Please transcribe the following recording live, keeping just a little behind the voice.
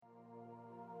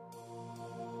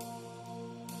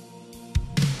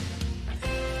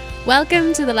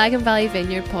Welcome to the Lagan Valley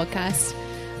Vineyard podcast.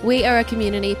 We are a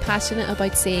community passionate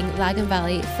about seeing Lagan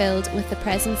Valley filled with the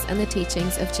presence and the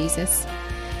teachings of Jesus.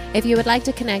 If you would like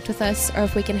to connect with us or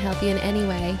if we can help you in any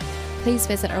way, please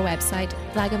visit our website,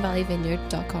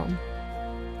 laganvalleyvineyard.com.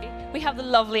 We have the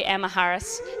lovely Emma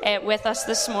Harris with us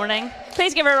this morning.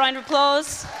 Please give her a round of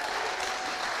applause.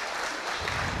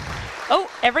 Oh,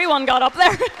 everyone got up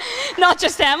there. Not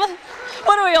just Emma.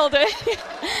 What do we all do?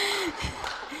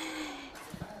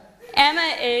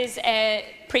 Emma is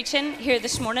preaching here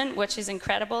this morning, which is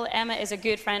incredible. Emma is a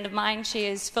good friend of mine. She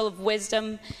is full of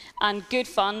wisdom and good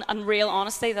fun and real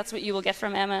honesty. That's what you will get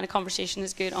from Emma in a conversation,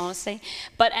 is good honesty.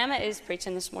 But Emma is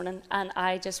preaching this morning, and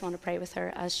I just want to pray with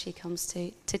her as she comes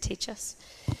to teach us.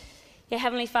 Yeah,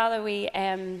 Heavenly Father, we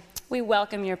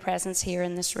welcome your presence here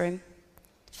in this room.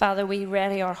 Father, we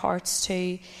ready our hearts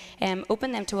to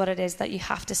open them to what it is that you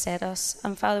have to say to us.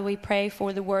 And Father, we pray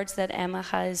for the words that Emma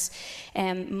has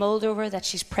mulled over, that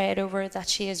she's prayed over, that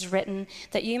she has written,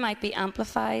 that you might be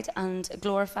amplified and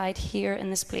glorified here in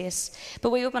this place. But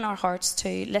we open our hearts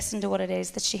to listen to what it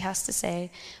is that she has to say,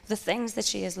 the things that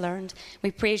she has learned.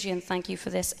 We praise you and thank you for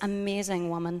this amazing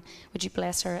woman. Would you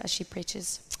bless her as she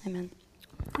preaches? Amen.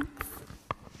 Thanks.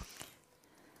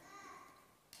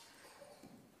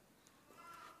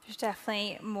 There's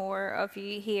definitely more of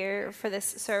you here for this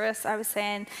service. I was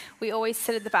saying we always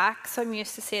sit at the back, so I'm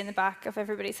used to seeing the back of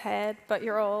everybody's head, but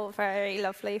you're all very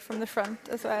lovely from the front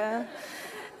as well.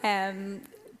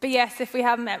 But yes, if we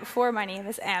haven't met before, my name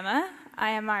is Emma.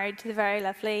 I am married to the very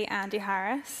lovely Andy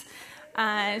Harris.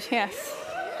 And yes,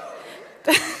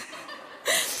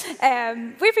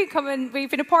 we've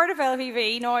been a part of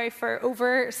LVV now for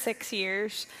over 6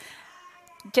 years.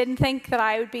 Didn't think that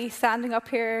I would be standing up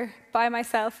here by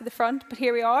myself at the front, but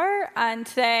here we are. And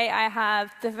today I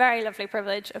have the very lovely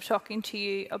privilege of talking to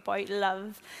you about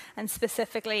love, and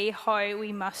specifically how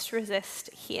we must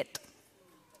resist hate.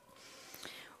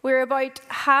 We're about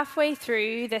halfway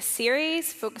through this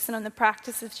series, focusing on the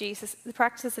practices of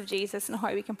Jesus and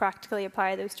how we can practically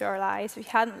apply those to our lives. If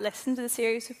you hadn't listened to the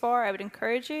series before, I would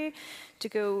encourage you to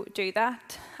go do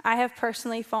that. I have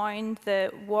personally found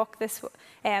the walk this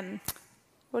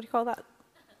what do you call that?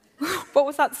 What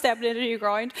was that, stepping into new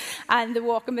ground? And the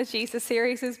Walking with Jesus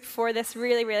series is before this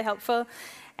really, really helpful.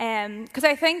 Because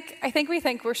I think we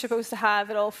think we're supposed to have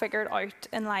it all figured out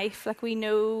in life. Like, we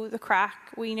know the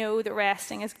crack, we know that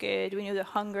resting is good, we know that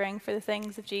hungering for the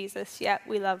things of Jesus, yeah,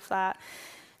 we love that.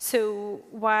 So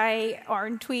why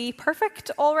aren't we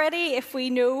perfect already if we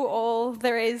know all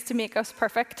there is to make us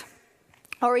perfect?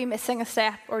 Are we missing a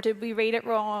step, or did we read it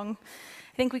wrong?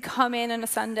 I think we come in on a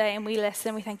Sunday and we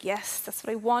listen, we think, yes, that's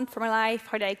what I want for my life.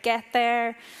 How do I get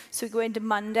there? So we go into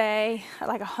Monday at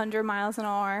like 100 miles an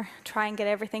hour, try and get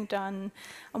everything done,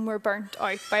 and we're burnt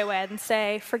out by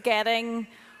Wednesday, forgetting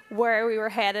where we were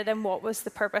headed and what was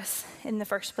the purpose in the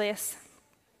first place.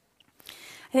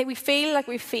 I think we feel like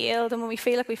we failed, and when we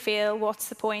feel like we fail, what's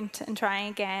the point in trying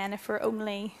again if we're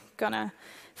only gonna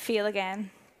fail again?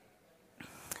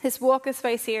 This Walk This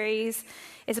Way series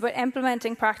is about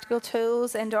implementing practical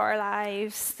tools into our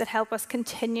lives that help us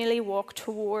continually walk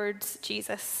towards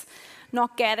Jesus.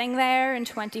 Not getting there in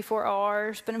 24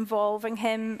 hours, but involving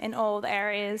him in all the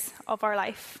areas of our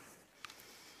life.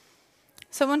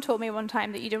 Someone told me one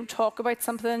time that you don't talk about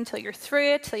something until you're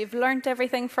through it, till you've learnt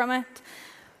everything from it.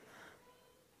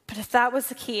 But if that was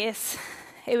the case,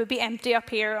 it would be empty up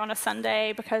here on a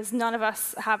Sunday, because none of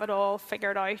us have it all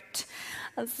figured out.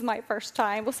 This is my first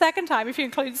time. Well, second time if you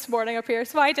include this morning up here,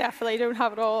 so I definitely don't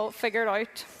have it all figured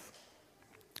out.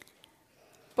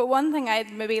 But one thing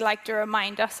I'd maybe like to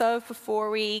remind us of before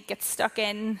we get stuck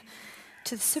in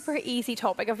to the super easy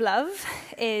topic of love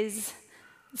is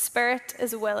the spirit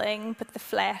is willing, but the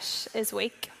flesh is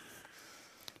weak.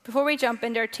 Before we jump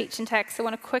into our teaching text, I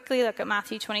want to quickly look at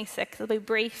Matthew 26. It'll be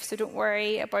brief, so don't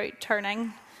worry about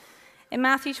turning. In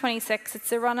Matthew 26, it's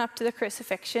the run-up to the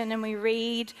crucifixion, and we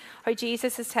read how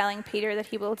Jesus is telling Peter that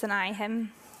he will deny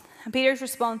him. And Peter's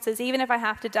response is, even if I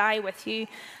have to die with you,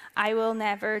 I will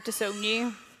never disown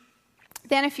you.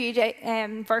 Then a few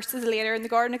verses later, in the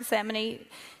Garden of Gethsemane,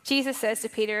 Jesus says to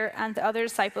Peter and the other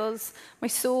disciples, my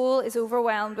soul is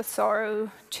overwhelmed with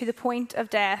sorrow to the point of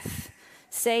death.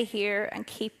 Stay here and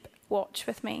keep watch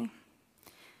with me.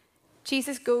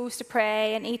 Jesus goes to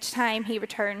pray, and each time he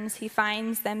returns, he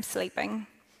finds them sleeping.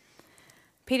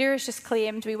 Peter has just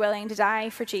claimed to be willing to die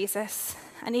for Jesus,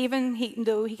 and even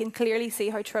though he can clearly see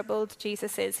how troubled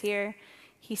Jesus is here,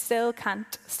 he still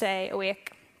can't stay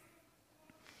awake.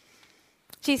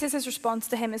 Jesus' response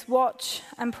to him is, watch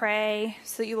and pray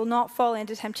so that you will not fall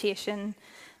into temptation.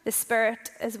 The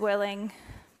spirit is willing,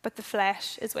 but the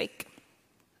flesh is weak.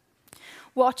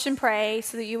 Watch and pray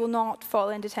so that you will not fall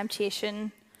into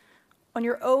temptation. On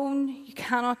your own, you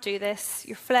cannot do this.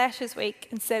 Your flesh is weak.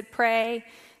 Instead, pray,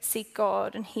 seek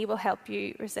God, and he will help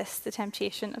you resist the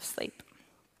temptation of sleep.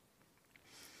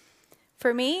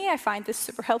 For me, I find this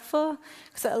super helpful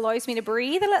because it allows me to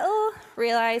breathe a little,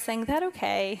 realizing that,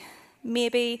 okay,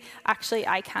 maybe actually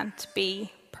I can't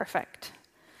be perfect.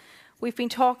 We've been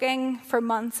talking for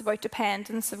months about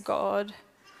dependence of God,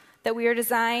 that we are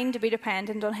designed to be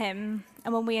dependent on him,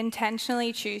 and when we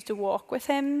intentionally choose to walk with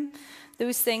him,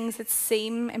 those things that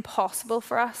seem impossible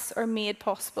for us are made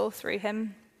possible through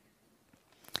him.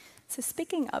 So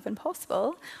speaking of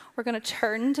impossible, we're going to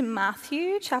turn to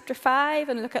Matthew chapter 5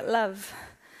 and look at love.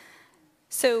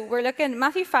 So we're looking at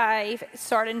Matthew 5,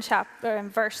 starting in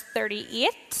verse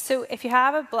 38. So if you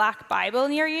have a black Bible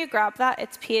near you, grab that.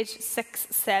 It's page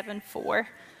 674.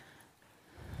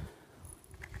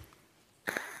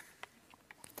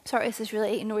 Sorry, this is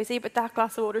really noisy, but that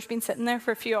glass of water's been sitting there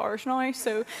for a few hours now,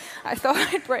 so I thought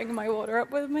I'd bring my water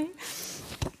up with me.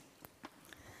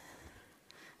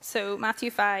 So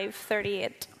Matthew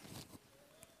 5:38.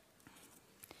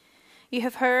 You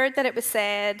have heard that it was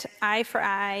said, eye for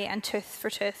eye and tooth for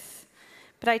tooth.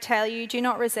 But I tell you, do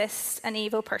not resist an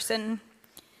evil person.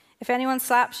 If anyone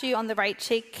slaps you on the right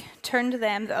cheek, turn to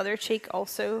them the other cheek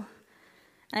also.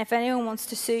 And if anyone wants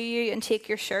to sue you and take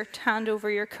your shirt, hand over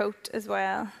your coat as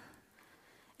well.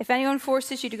 If anyone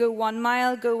forces you to go 1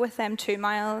 mile, go with them 2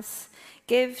 miles.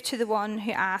 Give to the one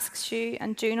who asks you,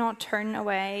 and do not turn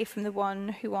away from the one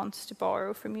who wants to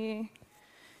borrow from you.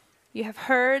 You have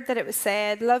heard that it was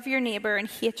said, love your neighbor and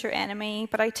hate your enemy.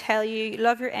 But I tell you,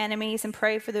 love your enemies and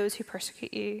pray for those who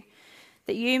persecute you,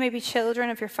 that you may be children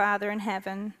of your Father in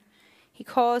heaven. He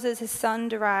causes his sun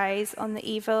to rise on the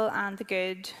evil and the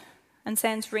good, and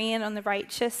sends rain on the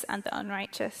righteous and the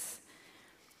unrighteous.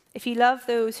 If you love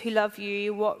those who love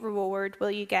you, what reward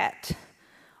will you get?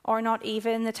 Are not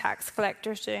even the tax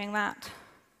collectors doing that?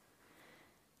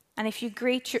 And if you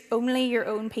greet only your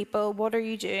own people, what are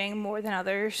you doing more than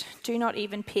others? Do not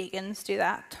even pagans do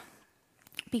that.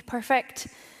 Be perfect,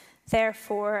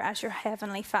 therefore, as your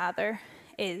heavenly Father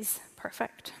is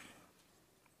perfect.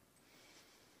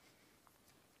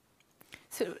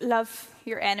 So love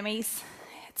your enemies.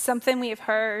 It's something we have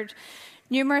heard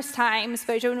numerous times,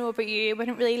 but I don't know about you. I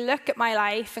wouldn't really look at my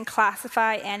life and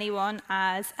classify anyone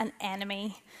as an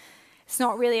enemy. It's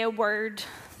not really a word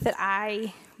that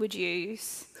I would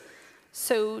use.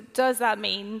 So does that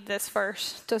mean this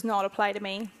verse does not apply to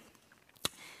me?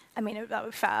 I mean, that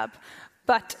would be fab.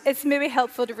 But it's maybe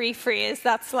helpful to rephrase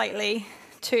that slightly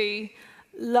to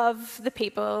love the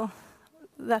people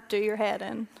that do your head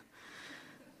in.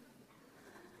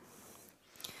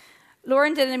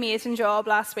 Lauren did an amazing job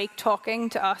last week talking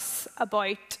to us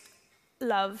about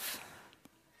love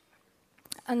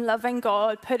and loving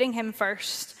God, putting him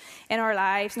first in our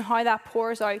lives and how that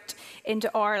pours out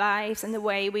into our lives and the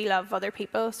way we love other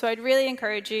people. So I'd really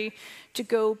encourage you to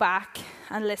go back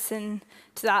and listen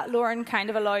to that. Lauren kind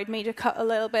of allowed me to cut a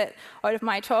little bit out of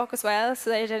my talk as well so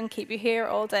that I didn't keep you here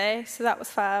all day. So that was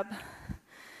fab.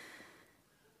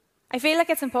 I feel like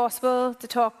it's impossible to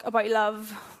talk about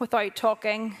love without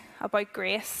talking about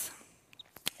grace.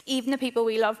 Even the people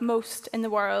we love most in the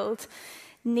world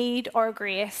need our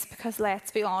grace because,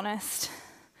 let's be honest,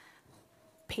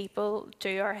 people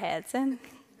do our heads in.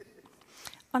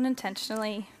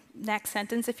 Unintentionally. Next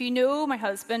sentence. If you know my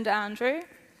husband, Andrew.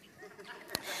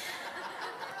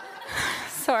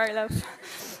 Sorry, love.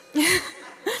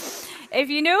 If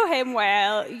you know him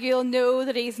well, you'll know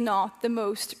that he's not the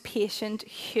most patient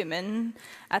human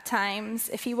at times.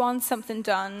 If he wants something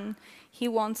done, he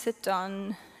wants it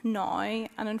done now. And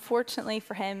unfortunately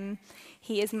for him,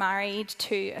 he is married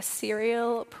to a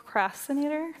serial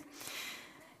procrastinator.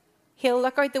 He'll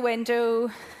look out the window.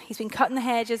 He's been cutting the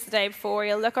hedges the day before.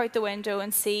 He'll look out the window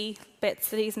and see bits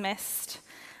that he's missed.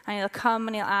 And he'll come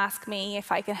and he'll ask me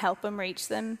if I can help him reach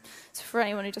them. So for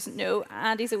anyone who doesn't know,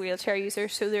 Andy's a wheelchair user,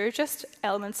 so there are just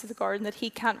elements of the garden that he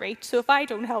can't reach. So if I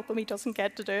don't help him, he doesn't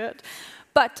get to do it.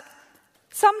 But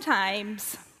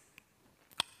sometimes,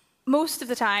 most of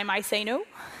the time, I say no.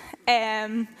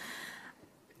 I'm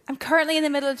currently in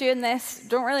the middle of doing this.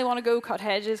 Don't really want to go cut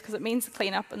hedges because it means the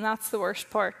cleanup, and that's the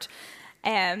worst part.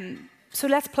 So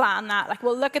let's plan that. Like,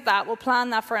 we'll look at that. We'll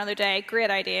plan that for another day. Great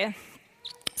idea.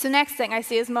 So next thing, I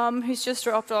see his mum, who's just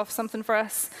dropped off something for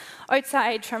us,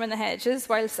 outside trimming the hedges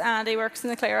whilst Andy works in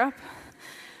the clear-up.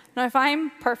 Now, if I'm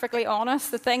perfectly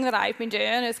honest, the thing that I've been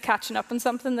doing is catching up on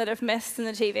something that I've missed in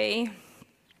the TV.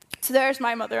 So there's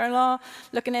my mother-in-law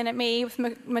looking in at me with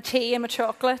my tea and my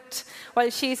chocolate while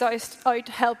she's out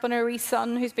helping her wee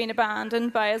son who's been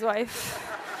abandoned by his wife.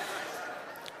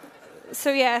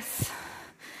 So yes,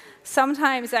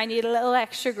 sometimes I need a little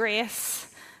extra grace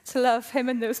to love him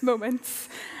in those moments.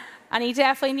 And he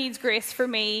definitely needs grace for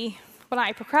me when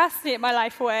I procrastinate my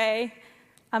life away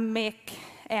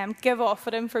and give off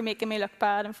at him for making me look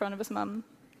bad in front of his mum.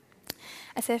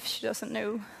 As if she doesn't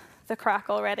know the crack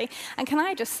already. And can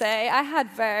I just say, I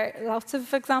had lots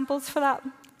of examples for that.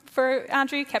 For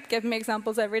Andrew, he kept giving me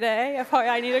examples every day of how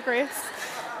I needed grace.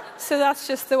 So that's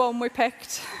just the one we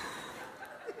picked.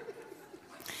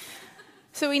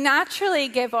 So we naturally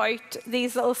give out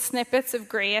these little snippets of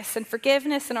grace and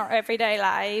forgiveness in our everyday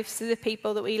lives to the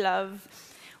people that we love.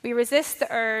 We resist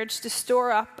the urge to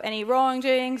store up any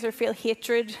wrongdoings or feel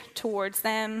hatred towards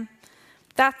them.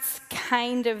 That's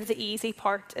kind of the easy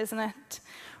part, isn't it?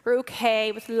 We're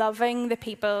okay with loving the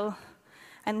people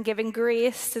and giving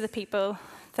grace to the people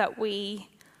that we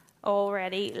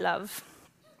already love.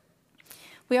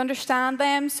 We understand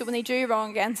them, so when they do wrong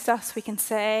against us, we can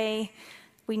say,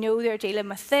 we know they're dealing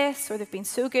with this, or they've been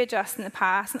so good to us in the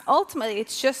past, and ultimately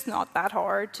it's just not that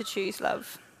hard to choose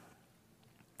love.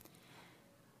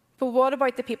 But what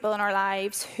about the people in our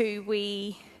lives who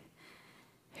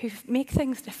make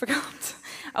things difficult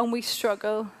and we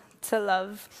struggle to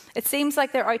love? It seems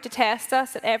like they're out to test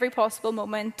us at every possible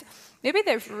moment. Maybe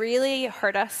they've really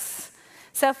hurt us,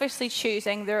 selfishly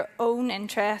choosing their own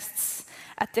interests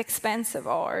at the expense of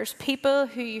ours. People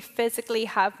who you physically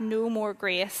have no more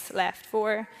grace left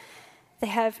for. They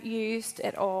have used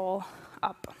it all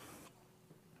up.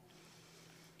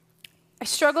 I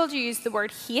struggle to use the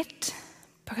word hate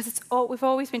because we've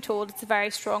always been told it's a very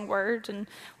strong word and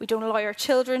we don't allow our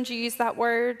children to use that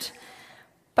word.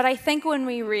 But I think when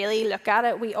we really look at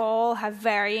it, we all have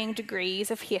varying degrees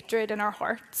of hatred in our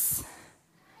hearts.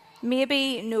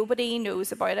 Maybe nobody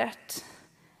knows about it.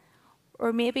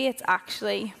 Or maybe it's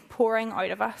actually pouring out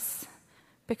of us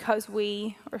because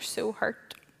we are so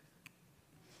hurt.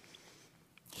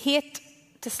 Hate,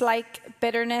 dislike,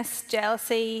 bitterness,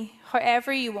 jealousy,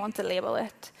 however you want to label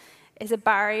it, is a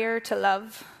barrier to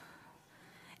love.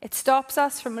 It stops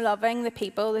us from loving the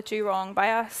people that do wrong by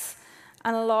us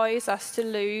and allows us to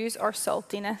lose our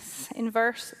saltiness. In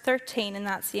verse 13 in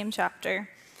that same chapter,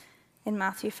 in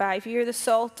Matthew 5, you're the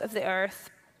salt of the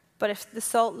earth, but if the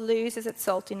salt loses its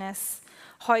saltiness,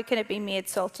 how can it be made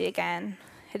salty again?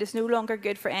 It is no longer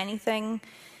good for anything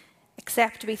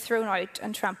except to be thrown out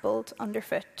and trampled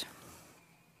underfoot.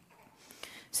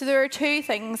 So there are two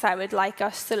things I would like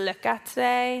us to look at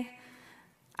today.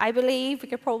 I believe we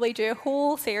could probably do a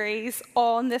whole series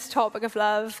on this topic of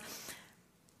love,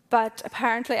 but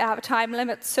apparently I have a time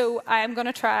limit, so I am going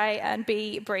to try and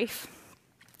be brief.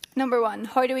 Number one,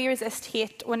 how do we resist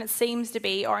hate when it seems to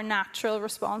be our natural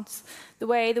response, the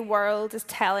way the world is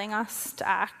telling us to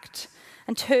act?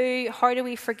 And two, how do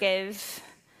we forgive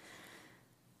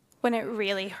when it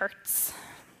really hurts?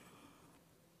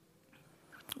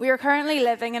 We are currently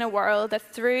living in a world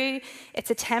that through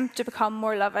its attempt to become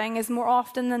more loving is more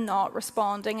often than not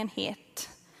responding in hate.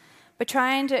 By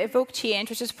trying to evoke change,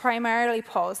 which is primarily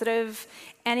positive,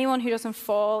 anyone who doesn't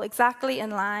fall exactly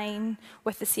in line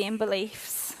with the same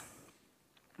beliefs,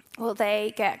 well,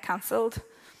 they get cancelled.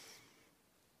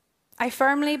 I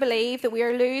firmly believe that we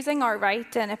are losing our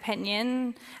right to an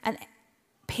opinion, and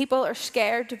people are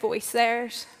scared to voice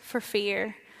theirs for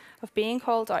fear of being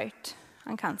called out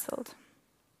and cancelled.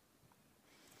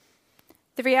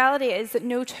 The reality is that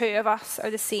no two of us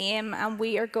are the same, and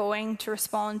we are going to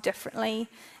respond differently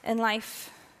in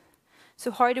life. So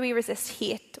how do we resist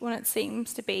hate when it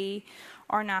seems to be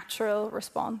our natural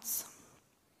response?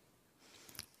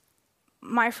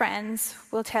 My friends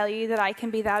will tell you that I can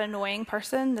be that annoying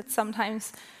person that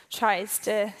sometimes tries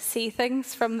to see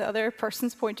things from the other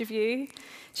person's point of view.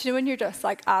 Do you know when you're just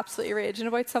like absolutely raging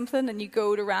about something and you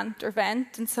go to rant or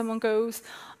vent and someone goes,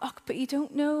 oh, but you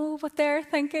don't know what they're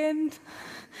thinking.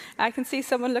 I can see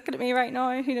someone looking at me right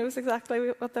now who knows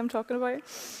exactly what I'm talking about.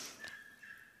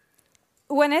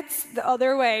 When it's the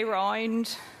other way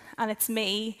around and it's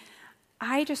me,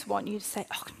 I just want you to say,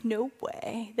 oh, no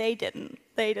way, they didn't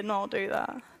all do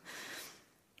that.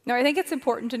 Now, I think it's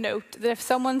important to note that if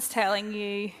someone's telling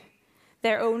you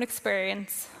their own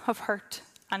experience of hurt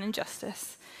and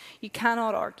injustice, you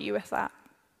cannot argue with that.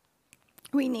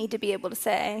 We need to be able to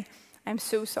say, I'm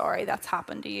so sorry that's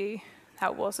happened to you.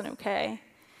 That wasn't okay.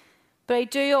 But I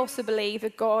do also believe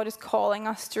that God is calling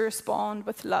us to respond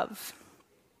with love.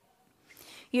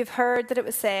 You've heard that it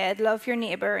was said, love your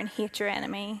neighbour and hate your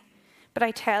enemy. But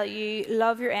I tell you,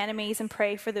 love your enemies and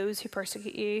pray for those who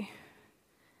persecute you.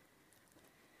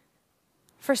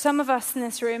 For some of us in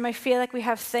this room, I feel like we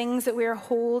have things that we are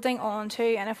holding on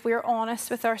to, and if we are honest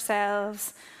with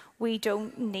ourselves, we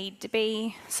don't need to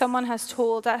be. Someone has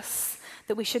told us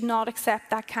that we should not accept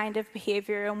that kind of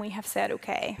behavior, and we have said,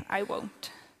 okay, I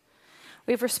won't.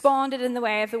 We've responded in the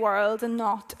way of the world and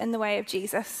not in the way of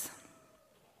Jesus.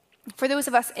 For those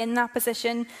of us in that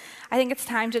position, I think it's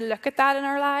time to look at that in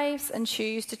our lives and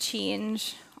choose to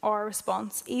change our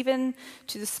response, even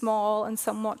to the small and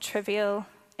somewhat trivial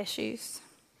issues.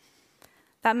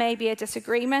 That may be a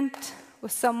disagreement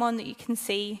with someone that you can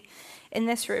see in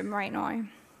this room right now.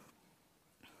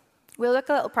 We'll look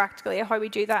a little practically at how we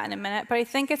do that in a minute, but I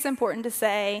think it's important to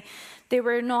say that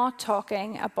we're not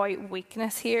talking about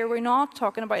weakness here. We're not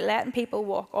talking about letting people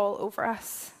walk all over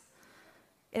us.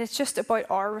 It's just about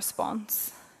our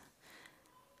response.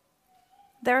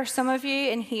 There are some of you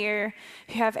in here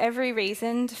who have every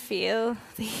reason to feel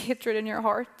the hatred in your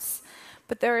hearts,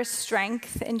 but there is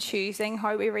strength in choosing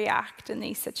how we react in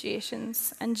these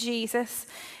situations, and Jesus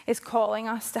is calling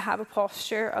us to have a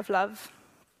posture of love.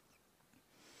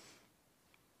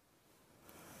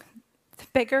 The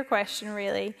bigger question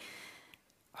really,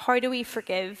 how do we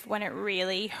forgive when it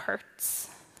really hurts?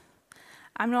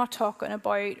 I'm not talking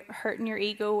about hurting your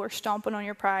ego or stomping on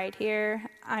your pride here.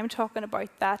 I'm talking about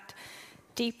that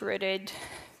deep-rooted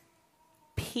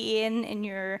pain in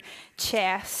your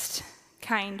chest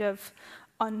kind of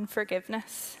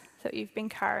unforgiveness that you've been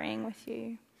carrying with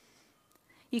you.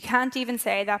 You can't even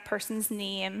say that person's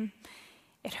name.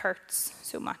 It hurts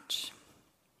so much.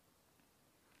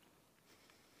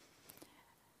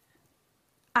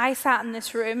 I sat in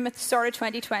this room at the start of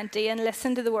 2020 and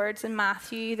listened to the words in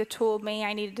Matthew that told me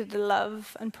I needed to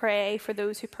love and pray for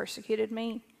those who persecuted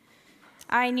me.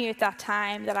 I knew at that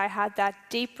time that I had that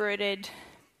deep-rooted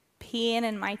pain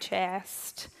in my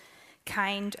chest,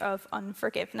 kind of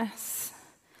unforgiveness.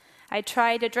 I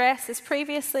tried to address this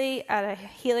previously at a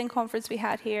healing conference we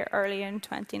had here early in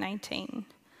 2019.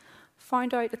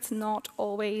 Found out it's not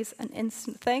always an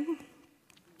instant thing.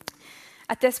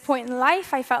 At this point in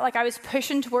life, I felt like I was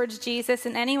pushing towards Jesus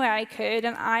in any way I could,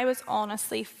 and I was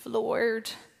honestly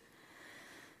floored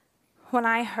when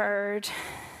I heard,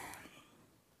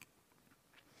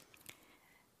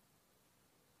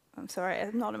 I'm sorry,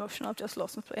 I'm not emotional, I've just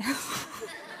lost my place.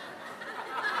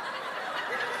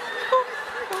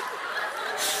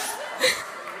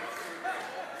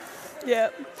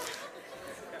 Yeah.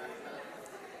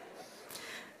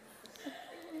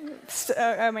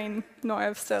 No,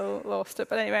 I've still lost it.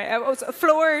 But anyway, I was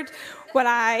floored when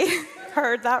I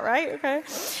heard that, right? Okay.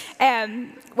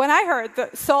 When I heard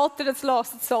that salt that has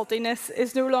lost its saltiness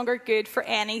is no longer good for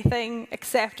anything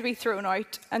except to be thrown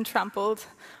out and trampled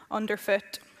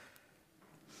underfoot.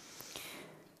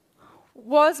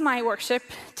 Was my worship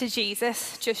to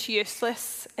Jesus just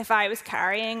useless if I was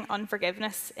carrying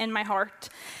unforgiveness in my heart?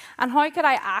 And how could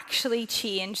I actually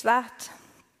change that?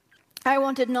 I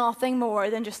wanted nothing more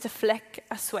than just to flick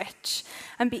a switch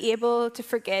and be able to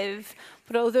forgive,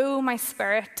 but although my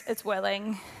spirit is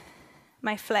willing,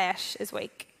 my flesh is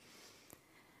weak.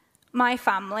 My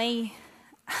family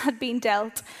had been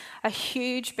dealt a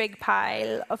huge big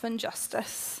pile of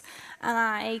injustice, and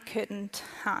I couldn't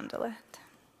handle it.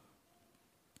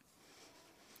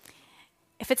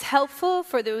 If it's helpful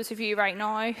for those of you right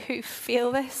now who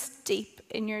feel this deep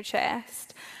in your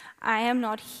chest, I am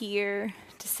not here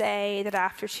to say that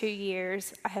after 2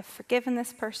 years I have forgiven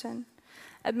this person.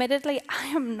 Admittedly, I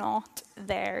am not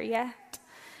there yet,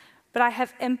 but I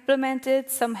have implemented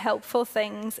some helpful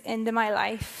things into my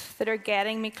life that are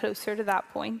getting me closer to that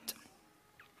point.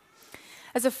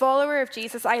 As a follower of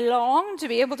Jesus, I long to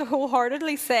be able to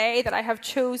wholeheartedly say that I have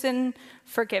chosen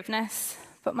forgiveness,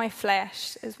 but my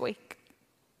flesh is weak.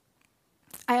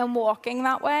 I am walking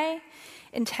that way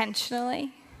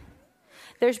intentionally.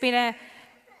 There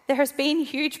has been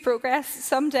huge progress.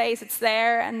 Some days it's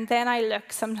there, and then I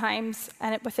look sometimes,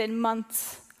 and within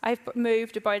months, I've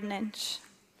moved about an inch.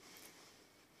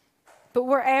 But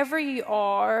wherever you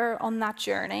are on that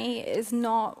journey is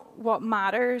not what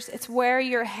matters. It's where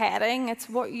you're heading. It's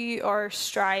what you are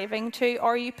striving to.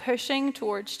 Are you pushing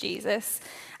towards Jesus,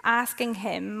 asking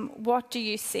him, what do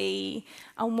you see,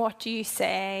 and what do you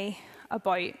say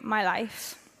about my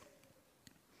life?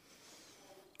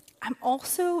 I'm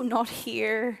also not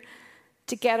here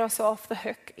to get us off the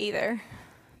hook either.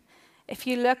 If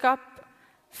you look up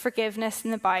forgiveness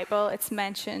in the Bible, it's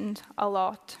mentioned a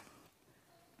lot.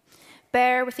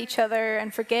 Bear with each other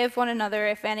and forgive one another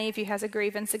if any of you has a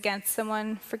grievance against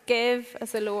someone. Forgive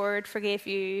as the Lord forgave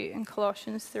you in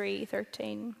Colossians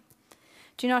 3:13.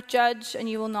 Do not judge and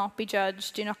you will not be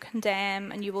judged. Do not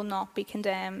condemn and you will not be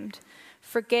condemned.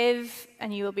 Forgive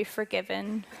and you will be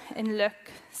forgiven in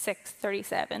Luke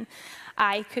 6:37.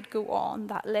 I could go on,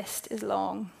 that list is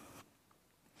long.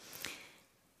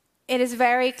 It is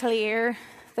very clear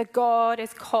that God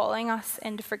is calling us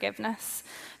into forgiveness,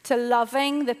 to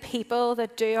loving the people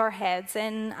that do our heads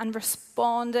in and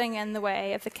responding in the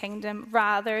way of the kingdom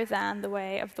rather than the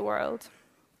way of the world.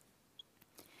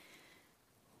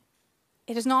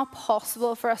 It is not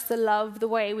possible for us to love the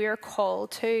way we are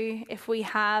called to if we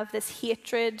have this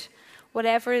hatred,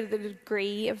 whatever the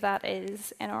degree of that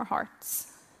is, in our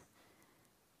hearts.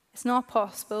 It's not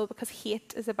possible because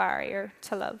hate is a barrier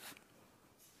to love.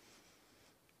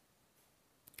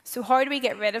 So how do we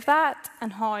get rid of that,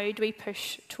 and how do we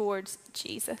push towards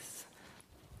Jesus?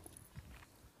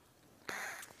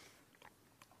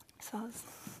 So,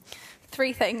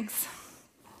 3 things.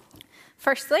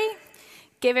 Firstly,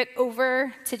 give it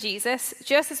over to Jesus.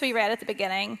 Just as we read at the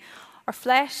beginning, our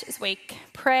flesh is weak.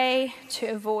 Pray to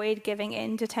avoid giving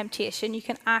in to temptation. You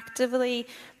can actively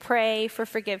pray for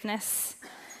forgiveness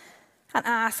and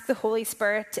ask the Holy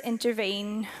Spirit to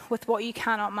intervene with what you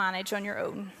cannot manage on your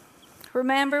own.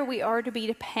 Remember, we are to be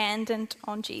dependent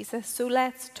on Jesus, so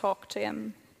let's talk to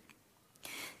him.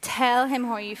 Tell him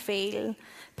how you feel.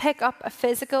 Pick up a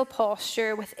physical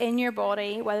posture within your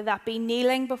body, whether that be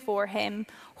kneeling before him,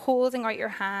 holding out your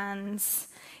hands,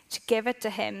 to give it to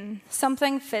him.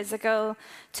 Something physical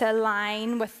to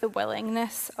align with the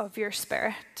willingness of your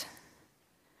spirit.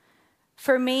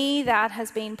 For me, that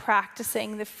has been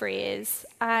practicing the phrase,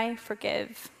 I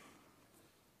forgive.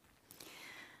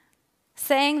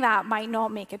 Saying that might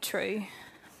not make it true,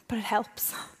 but it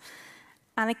helps.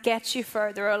 And it gets you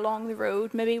further along the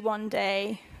road. Maybe one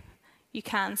day you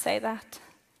can say that.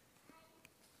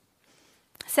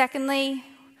 Secondly,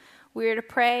 we are to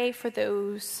pray for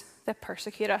those that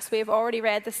persecute us. We have already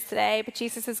read this today, but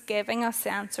Jesus is giving us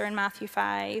the answer in Matthew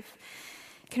 5.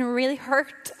 It can really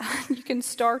hurt. You can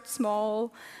start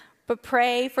small, but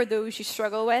pray for those you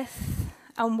struggle with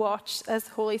and watch as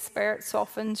the Holy Spirit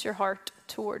softens your heart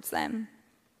towards them.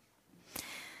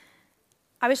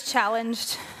 I was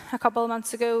challenged a couple of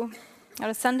months ago on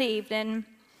a Sunday evening.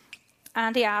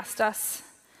 Andy asked us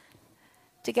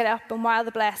to get up, and while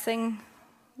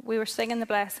we were singing the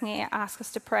blessing, he asked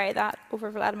us to pray that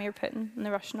over Vladimir Putin and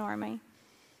the Russian army.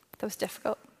 That was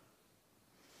difficult.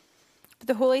 But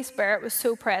the Holy Spirit was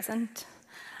so present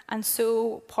and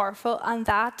so powerful, and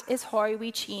that is how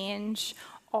we change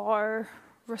our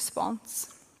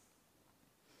response.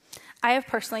 I have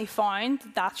personally found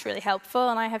that that's really helpful,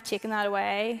 and I have taken that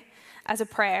away as a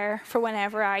prayer for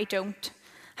whenever I don't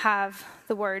have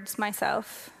the words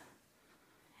myself.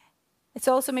 It's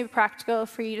also maybe practical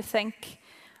for you to think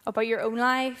about your own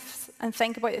life and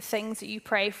think about the things that you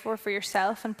pray for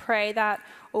yourself, and pray that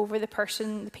over the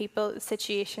person, the people, the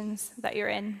situations that you're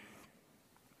in.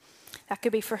 That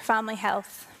could be for family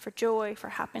health, for joy, for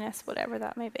happiness, whatever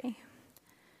that may be.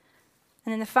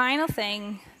 And then the final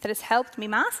thing that has helped me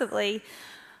massively,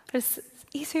 it's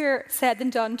easier said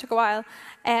than done, took a while.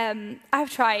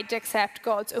 I've tried to accept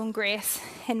God's own grace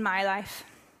in my life.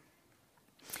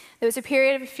 There was a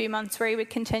period of a few months where he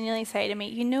would continually say to me,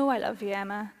 you know I love you,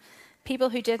 Emma. People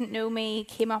who didn't know me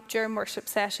came up during worship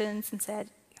sessions and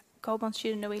said, God wants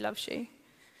you to know he loves you.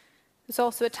 There's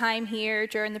also a time here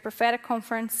during the prophetic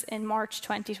conference in March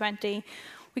 2020,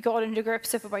 we got into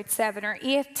groups of about 7 or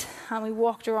 8, and we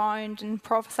walked around and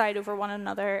prophesied over one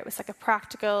another. It was like a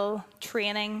practical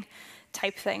training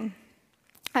type thing.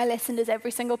 I listened as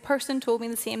every single person told me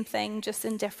the same thing, just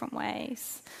in different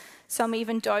ways. Some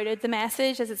even doubted the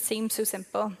message as it seemed so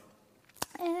simple.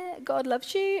 God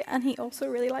loves you, and he also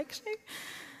really likes you.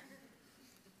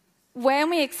 When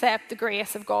we accept the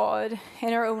grace of God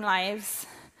in our own lives,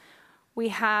 we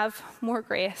have more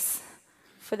grace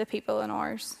for the people in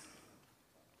ours.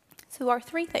 So our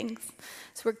 3 things.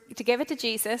 So we're to give it to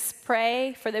Jesus,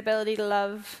 pray for the ability to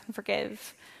love and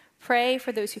forgive, pray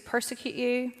for those who persecute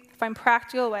you, find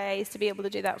practical ways to be able to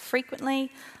do that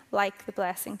frequently, like the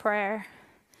blessing prayer.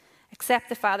 Accept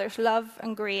the Father's love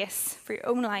and grace for your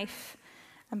own life,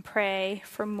 and pray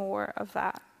for more of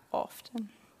that often.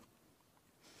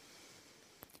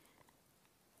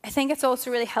 I think it's also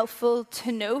really helpful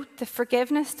to note that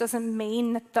forgiveness doesn't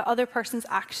mean that the other person's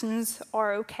actions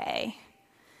are okay.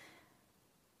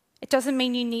 It doesn't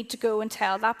mean you need to go and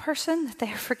tell that person that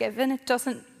they're forgiven. It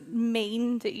doesn't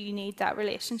mean that you need that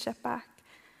relationship back.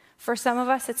 For some of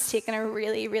us, it's taken a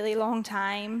really, really long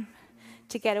time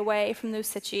to get away from those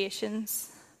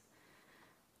situations.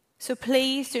 So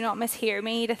please do not mishear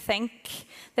me to think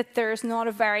that there's not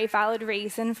a very valid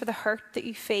reason for the hurt that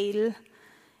you feel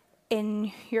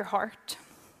in your heart.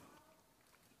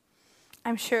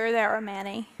 I'm sure there are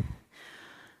many.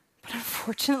 But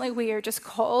unfortunately, we are just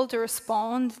called to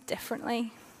respond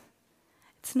differently.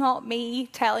 It's not me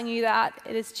telling you that.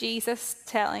 It is Jesus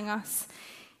telling us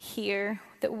here,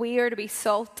 that we are to be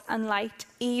salt and light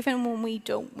even when we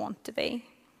don't want to be.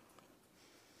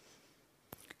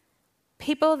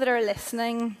 People that are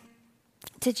listening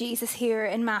to Jesus here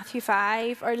in Matthew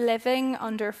 5 are living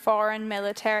under foreign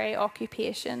military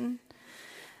occupation.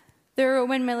 The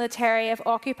Roman military have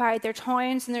occupied their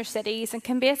towns and their cities and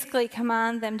can basically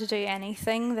command them to do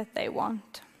anything that they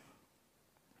want.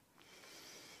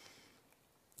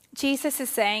 Jesus is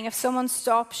saying if someone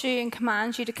stops you and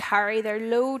commands you to carry their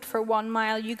load for 1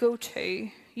 mile, you go 2.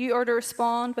 You are to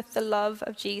respond with the love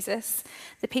of Jesus.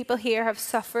 The people here have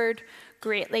suffered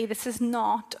greatly. This is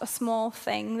not a small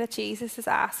thing that Jesus is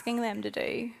asking them to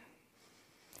do.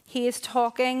 He is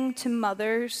talking to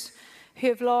mothers who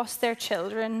have lost their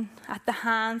children at the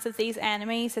hands of these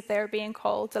enemies that they're being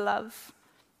called to love.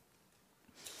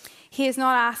 He is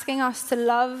not asking us to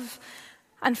love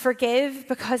and forgive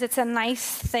because it's a nice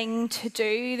thing to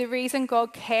do. The reason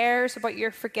God cares about your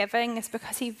forgiving is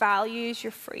because he values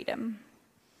your freedom.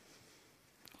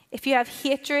 If you have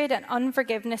hatred and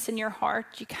unforgiveness in your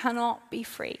heart, you cannot be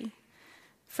free.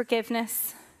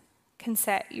 Forgiveness can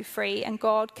set you free, and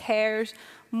God cares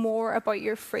more about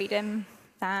your freedom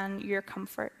than your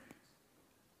comfort.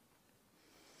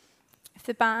 If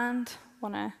the band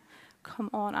want to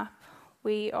come on up,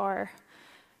 we are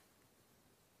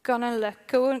gonna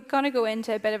go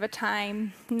into a bit of a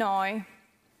time now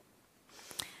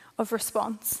of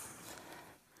response.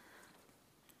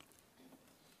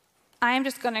 I am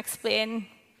just going to explain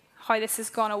how this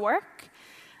is going to work.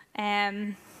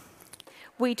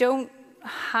 We don't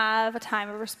have a time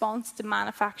of response to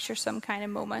manufacture some kind of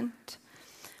moment,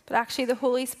 but actually the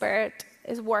Holy Spirit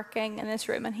is working in this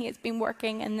room, and he has been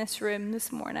working in this room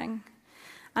this morning,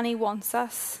 and he wants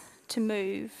us to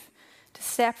move, to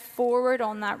step forward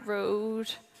on that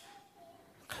road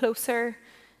closer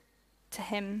to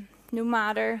him, no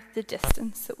matter the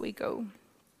distance that we go.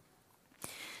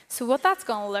 So what that's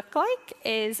going to look like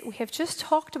is we have just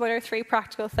talked about our 3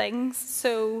 practical things,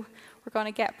 so we're going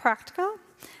to get practical,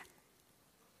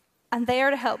 and they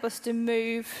are to help us to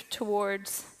move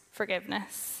towards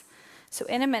forgiveness. So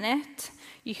in a minute,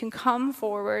 you can come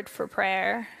forward for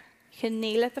prayer. You can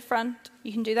kneel at the front.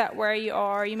 You can do that where you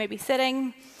are. You may be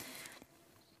sitting.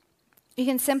 You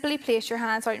can simply place your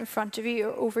hands out in front of you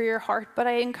or over your heart, but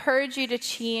I encourage you to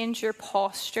change your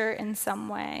posture in some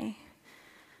way.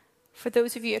 For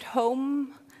those of you at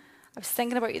home, I was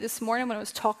thinking about you this morning when I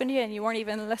was talking to you and you weren't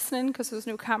even listening because there was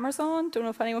no cameras on. Don't know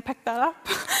if anyone picked that up,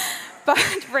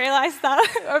 but realised that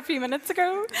a few minutes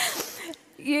ago.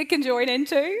 You can join in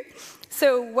too.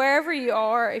 So wherever you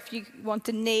are, if you want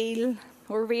to kneel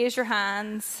or raise your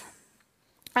hands,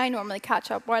 I normally catch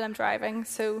up while I'm driving,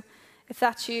 so if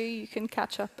that's you, you can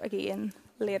catch up again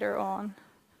later on.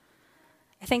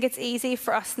 I think it's easy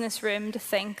for us in this room to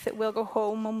think that we'll go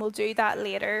home and we'll do that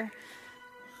later.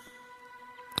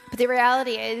 But the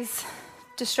reality is,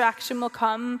 distraction will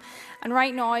come, and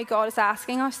right now God is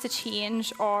asking us to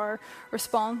change our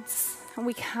response, and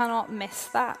we cannot miss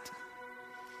that.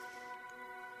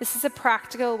 This is a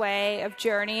practical way of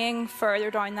journeying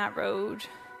further down that road.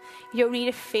 You don't need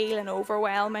to feel an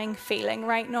overwhelming feeling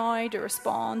right now to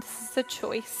respond. This is a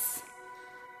choice.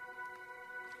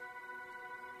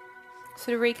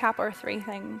 So to recap our 3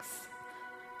 things.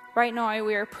 Right now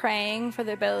we are praying for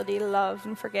the ability to love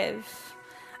and forgive,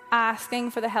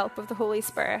 asking for the help of the Holy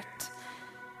Spirit,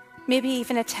 maybe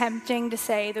even attempting to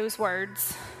say those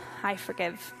words, I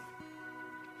forgive.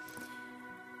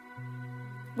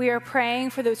 We are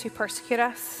praying for those who persecute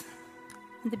us.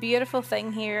 And the beautiful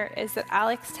thing here is that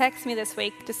Alex texted me this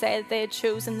week to say that they had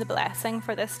chosen the blessing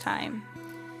for this time.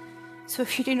 So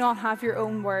if you do not have your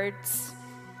own words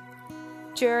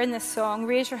during this song,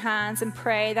 raise your hands and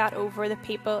pray that over the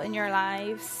people in your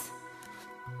lives.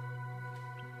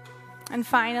 And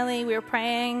finally, we're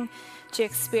praying to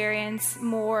experience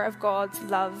more of God's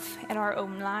love in our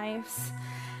own lives.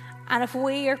 And if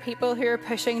we are people who are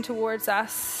pushing towards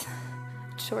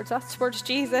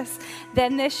Jesus,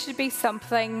 then this should be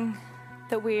something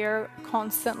that we are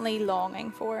constantly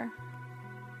longing for.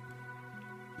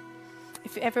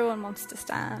 If everyone wants to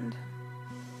stand.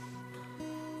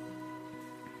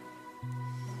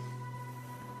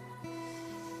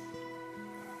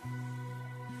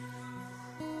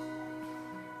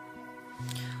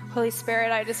 Holy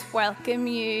Spirit, I just welcome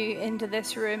you into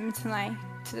this room tonight,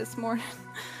 this morning.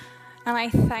 And I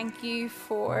thank you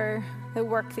for the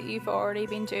work that you've already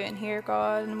been doing here,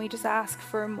 God. And we just ask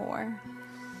for more.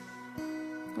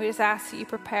 We just ask that you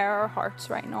prepare our hearts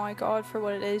right now, God, for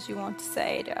what it is you want to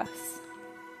say to us.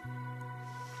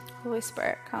 Holy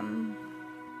Spirit, come.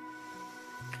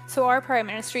 So our prayer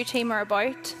ministry team are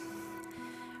about.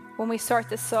 when we start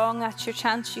the song, that's your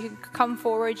chance. You can come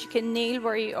forward, you can kneel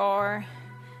where you are,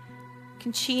 you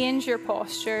can change your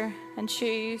posture and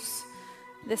choose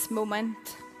this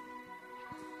moment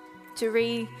to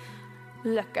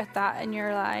re-look at that in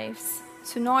your lives.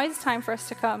 So now is the time for us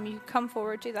to come. You come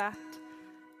forward to that.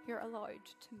 You're allowed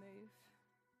to move.